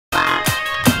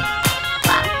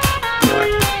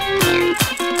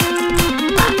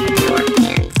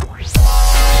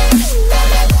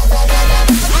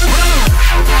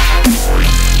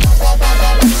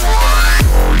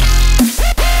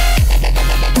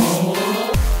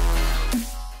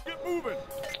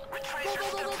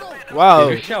Wow.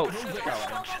 Yeah, shout.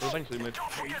 We'll eventually move.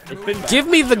 It's been Give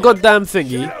me the goddamn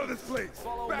thingy.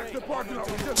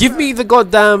 Give me the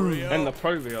goddamn. and the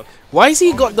Provios. Why has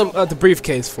he got the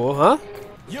briefcase for, huh?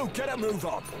 You gotta move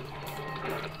up.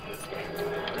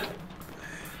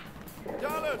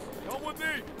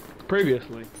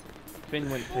 Previously, Finn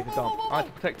went to take a dump. I had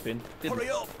to protect Finn. Didn't. Hurry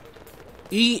up.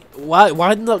 Why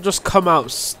didn't that just come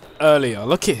out earlier?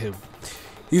 Look at him.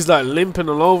 He's like limping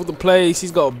all over the place.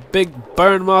 He's got a big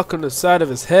burn mark on the side of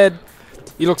his head.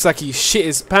 He looks like he shit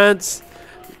his pants.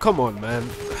 Come on, man.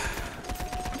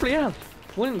 Probably has.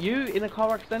 Wouldn't you in a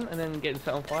car accident and then getting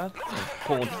set on fire?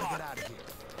 Porn.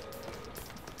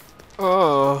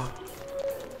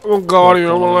 Oh god, you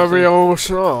don't want Leviosa.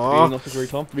 Do you not agree,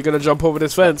 Tom? We're gonna jump over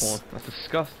this fence. That's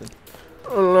disgusting.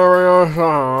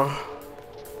 Leviosa.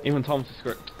 Even Tom's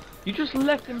disgusting. You just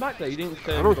left him back there. You didn't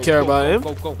say. I don't care about him.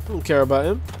 Go, go. I don't care about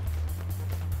him.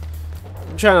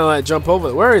 I'm trying to like jump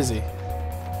over. Where is he?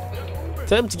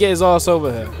 Tell him to get his ass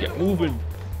over here. Get moving.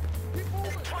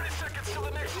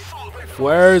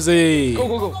 Where is he? Go,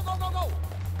 go, go.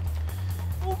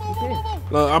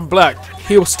 Look, I'm black.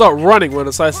 He'll start running when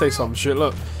I say some shit.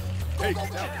 Look. Hey,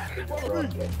 follow me.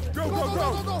 Go, go,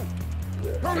 go.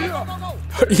 Hurry up.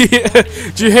 Yeah.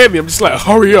 Do you hear me? I'm just like,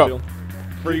 hurry up.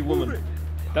 Free Woman.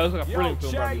 That was like a brilliant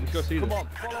film, Bradley. You should go see this.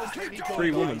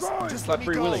 Free Woman. Just like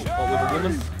Free Willy, but with a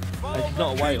woman. And she's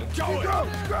not a whale.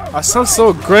 I sound so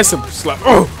aggressive. Just like,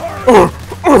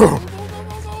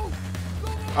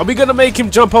 Are we gonna make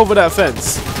him jump over that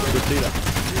fence? We'll see that.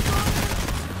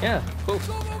 Yeah, cool.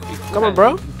 Come on,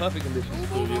 bro. Perfect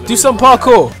conditions. Do some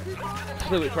parkour. Just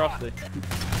a little bit crafty.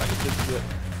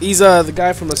 He's the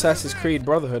guy from Assassin's Creed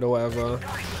Brotherhood or whatever.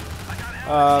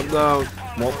 No,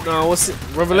 what's it?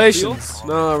 Revelations.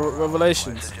 No,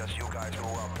 Revelations.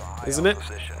 Isn't it?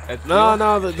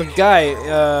 No, the guy.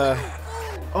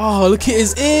 Oh, look at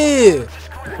his ear.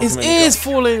 His ear's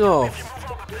falling off.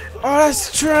 Oh,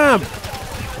 that's Tramp.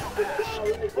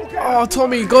 Oh,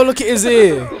 Tommy, go look at his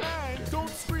ear.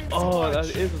 Oh, that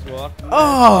is as well.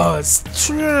 Oh, it's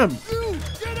Tramp.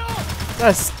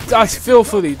 That's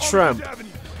filthily Tramp.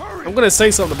 I'm gonna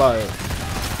say something about it.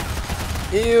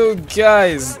 Ew,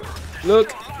 guys,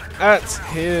 look at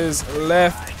his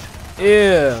left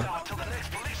ear.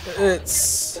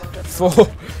 It's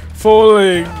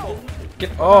falling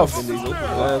off.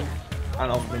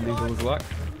 And off Vin Diesel as well.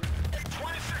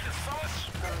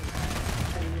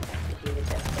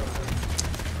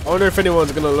 I wonder if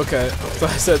anyone's gonna look at it after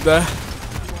I said that.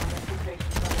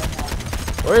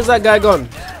 Where's that guy gone?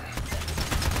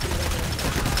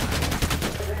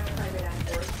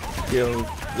 Yo,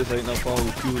 this ain't no Call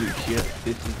of Duty shit.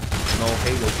 This is no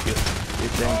Halo shit.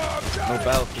 This ain't no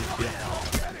Battlefield shit.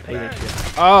 Payday shit.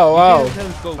 Oh wow.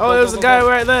 Go, There's a guy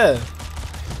right there.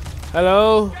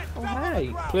 Hello. Oh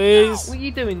hey. Please. What are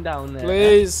you doing down there?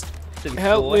 Please.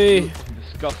 Help me.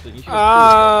 Disgusting. You should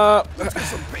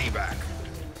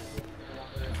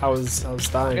I was I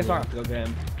dying. guess I have to go get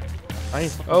him.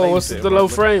 Oh, what's the low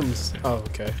frames? Oh,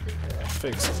 okay.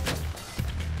 Fixed.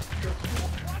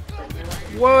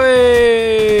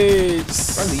 Wait!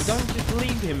 Bradley, don't just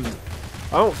leave him.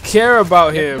 I don't care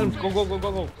about him. Go, go, go,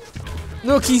 go, go.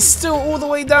 Look, he's still all the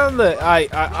way down there.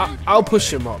 I'll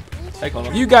push him up. Take on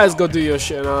him. You guys go do your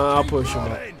shit and I'll push him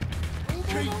up.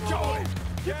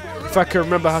 If I can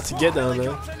remember how to get down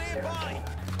there.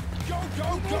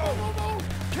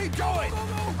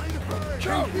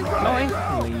 No,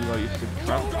 instantly you are used to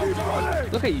Trump.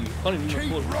 Look at you. Can't even use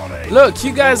a sword. Look,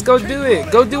 you guys go do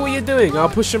it. Go do what you're doing. I'll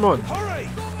push him on.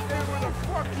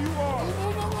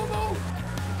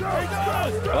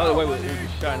 Oh, the way we're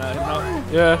just shouting at him now.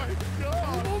 Yeah. He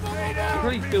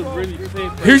probably feels really peer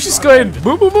pressure. He's just going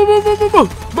boom, boom, boom, boom, boom, boom, boom,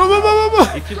 boom, boom, boom, boom.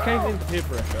 He just came into peer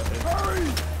pressure, I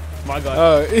think. My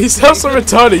guy. He sounds so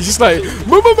retarded. He's just like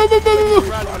boom, boom, boom, boom, boom, boom.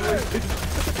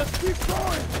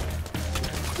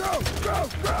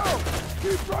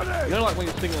 You know, like when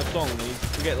you're singing a song and you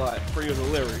forget like 3 of the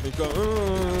lyrics, and you go,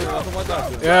 that's what my dad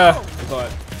did. Yeah. It's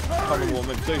like, I can't remember what I'm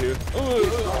meant to say here.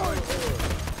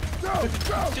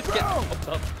 Just get popped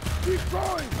up.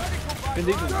 Vin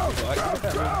Diesel was like, look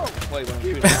at me. Wait, when I'm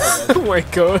shooting. Oh my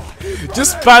god.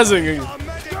 Just spazzing.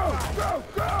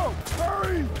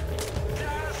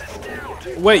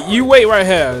 Wait, you wait right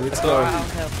here. Let's go.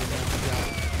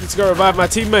 Let's go revive my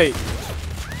teammate.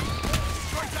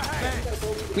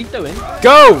 What are you doing?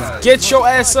 Go! Get your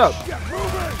ass up.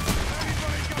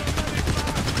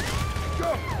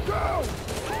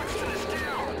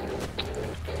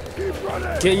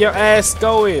 Get your ass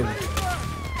going.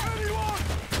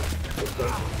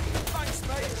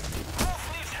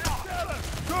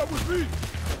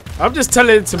 I'm just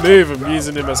telling him to move and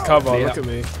using him as cover. Yeah. Look at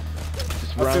me.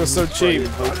 Just I feel so cheap.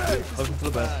 Hoping for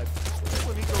the best.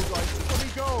 Let me go, guys. Let me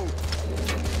go.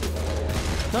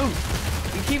 No,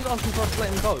 he keeps asking for us to let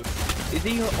him go. Is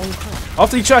he on crack?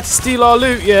 After he tried to steal our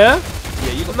loot, yeah?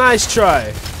 Yeah, you got. Nice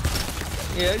try.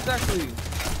 Yeah, exactly.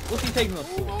 What's he taking us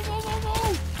for?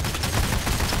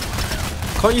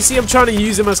 Can't you see I'm trying to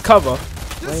use him as cover?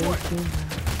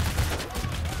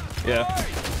 Yeah.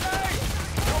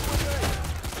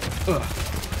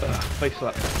 Face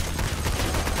slap.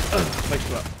 Face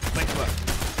slap. Face slap.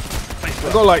 Face I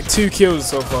slap. got like 2 kills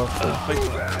so far. Face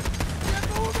slap.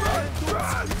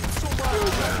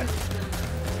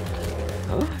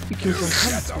 Huh? He killed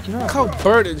some. Look how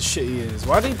burnt and shit he is.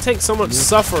 Why did he take so much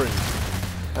suffering?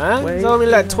 Huh? There's only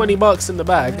like 20 bucks in the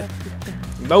bag.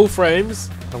 No frames.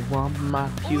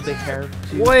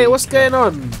 Wait, what's going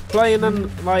on? Playing in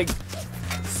like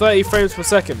 30 frames per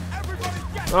second.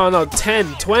 Oh no,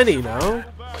 10, 20 now.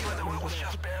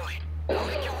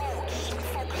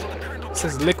 It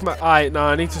says lick my. Alright, no,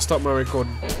 I need to stop my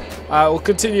recording. We'll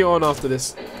continue on after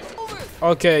this.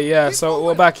 Okay, yeah, so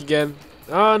we're back again.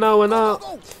 Oh no, we're not.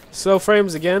 Slow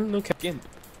frames again. Okay.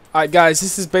 Alright, guys,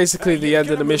 this is basically the end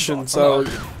of the mission, so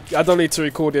I don't need to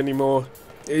record anymore.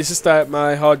 It's just that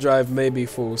my hard drive may be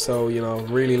full, so you know,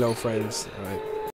 really low frames. Alright.